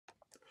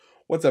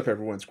What's up,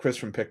 everyone? It's Chris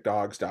from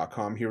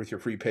Pickdawgz.com here with your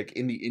free pick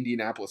in the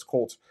Indianapolis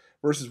Colts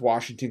versus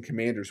Washington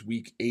Commanders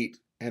Week 8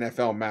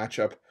 NFL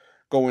matchup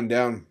going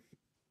down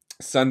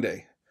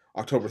Sunday,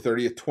 October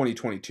 30th,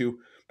 2022.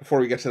 Before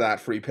we get to that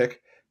free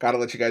pick, got to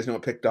let you guys know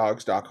at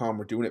Pickdawgz.com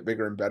we're doing it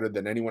bigger and better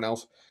than anyone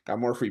else. Got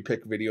more free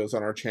pick videos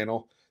on our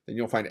channel than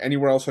you'll find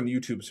anywhere else on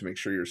YouTube, so make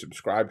sure you're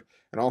subscribed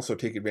and also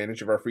take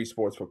advantage of our free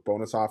Sportsbook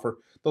bonus offer.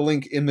 The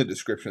link in the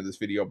description of this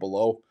video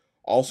below.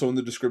 Also in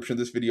the description of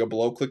this video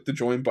below, click the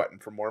join button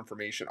for more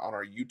information on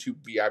our YouTube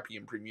VIP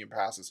and premium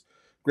passes.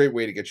 Great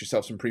way to get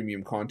yourself some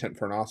premium content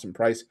for an awesome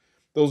price.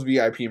 Those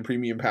VIP and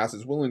premium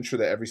passes will ensure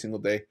that every single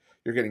day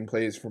you're getting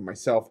plays from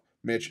myself,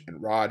 Mitch,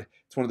 and Rod.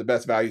 It's one of the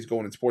best values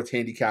going in sports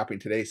handicapping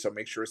today, so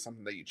make sure it's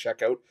something that you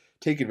check out,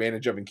 take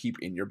advantage of, and keep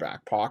in your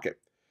back pocket.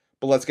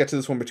 But let's get to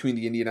this one between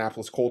the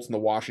Indianapolis Colts and the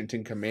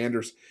Washington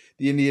Commanders.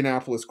 The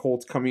Indianapolis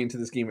Colts coming into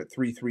this game at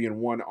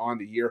 3-3-1 on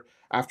the year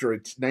after a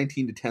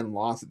 19-10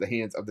 loss at the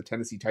hands of the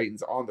Tennessee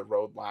Titans on the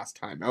road last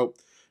time out.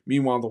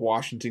 Meanwhile, the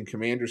Washington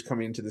Commanders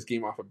coming into this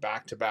game off of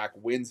back-to-back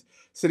wins,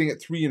 sitting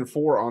at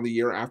 3-4 on the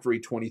year after a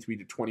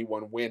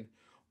 23-21 win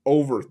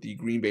over the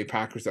Green Bay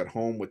Packers at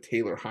home with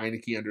Taylor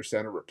Heinicke under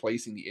center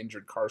replacing the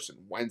injured Carson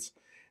Wentz.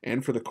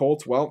 And for the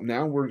Colts, well,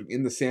 now we're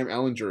in the Sam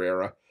Ehlinger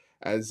era.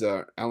 As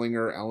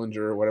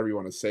Ellinger, whatever you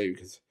want to say,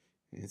 because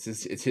it's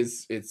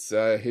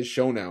his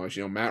show now. As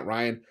you know, Matt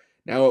Ryan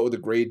now out with a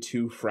grade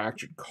 2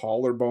 fractured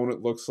collarbone,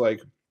 it looks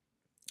like,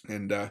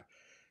 and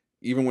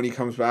even when he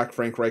comes back,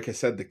 Frank Reich has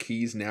said the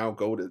keys now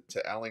go to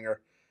Ellinger,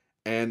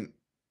 and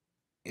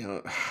you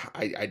know,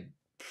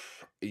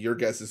 your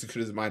guess is as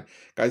good as mine.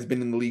 Guy's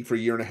been in the league for a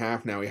year and a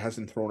half now. He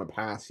hasn't thrown a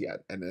pass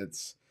yet, and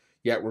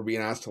yet we're being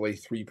asked to lay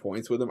 3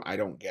 points with him. I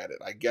don't get it.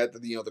 I get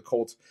that, the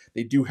Colts,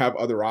 they do have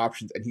other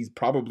options, and he's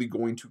probably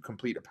going to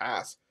complete a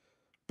pass,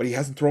 but he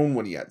hasn't thrown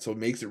one yet, so it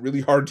makes it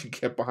really hard to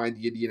get behind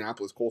the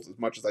Indianapolis Colts as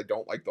much as I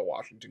don't like the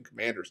Washington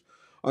Commanders.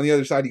 On the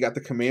other side, you got the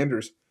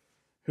Commanders,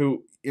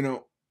 who,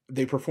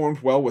 they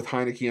performed well with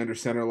Heinicke under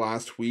center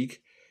last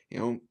week.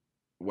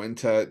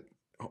 Went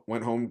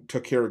home,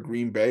 took care of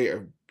Green Bay,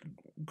 a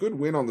good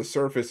win on the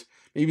surface.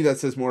 Maybe that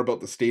says more about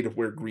the state of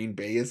where Green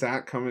Bay is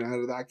at coming out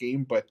of that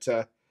game, but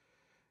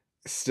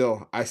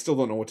I still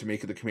don't know what to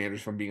make of the Commanders,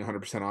 if I'm being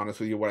 100% honest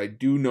with you. What I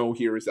do know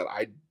here is that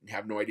I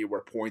have no idea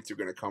where points are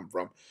going to come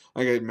from.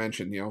 Like I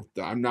mentioned,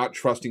 I'm not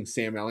trusting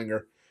Sam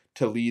Ehlinger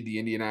to lead the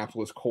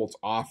Indianapolis Colts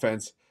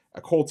offense, a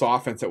Colts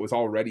offense that was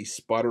already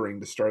sputtering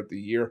to start the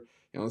year.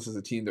 This is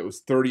a team that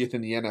was 30th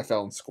in the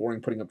NFL in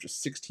scoring, putting up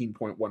just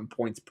 16.1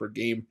 points per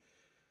game.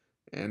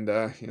 And,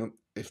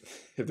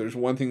 if there's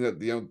one thing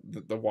that,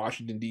 the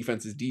Washington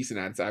defense is decent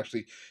at, it's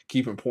actually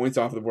keeping points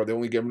off the board. They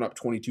only given up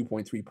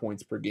 22.3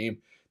 points per game.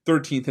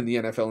 13th in the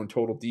NFL in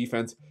total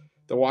defense.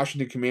 The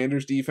Washington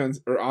Commanders defense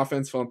or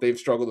offense, they've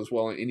struggled as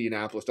well. And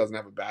Indianapolis doesn't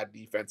have a bad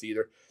defense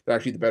either. They're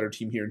actually the better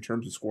team here in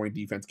terms of scoring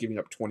defense, giving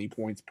up 20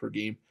 points per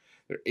game.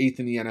 They're 8th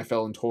in the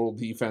NFL in total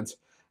defense.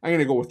 I'm going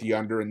to go with the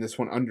under in this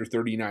one, under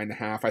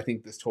 39.5. I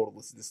think this total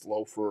is this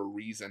low for a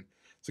reason.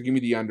 So give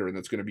me the under, and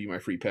that's going to be my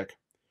free pick.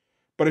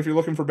 But if you're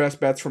looking for best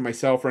bets from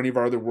myself or any of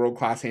our other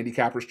world-class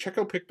handicappers, check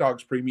out Pick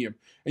Dawgz Premium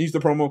and use the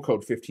promo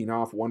code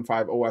 15OFF,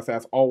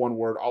 15OFF, all one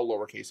word, all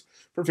lowercase,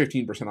 for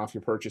 15% off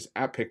your purchase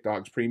at Pick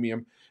Dawgz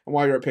Premium. And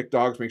while you're at Pick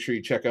Dawgz, make sure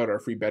you check out our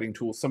free betting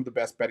tools, some of the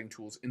best betting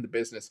tools in the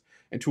business,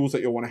 and tools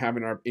that you'll want to have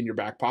in your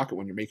back pocket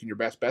when you're making your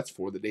best bets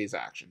for the day's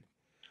action.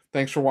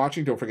 Thanks for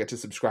watching. Don't forget to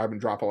subscribe and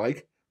drop a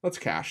like. Let's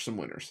cash some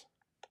winners.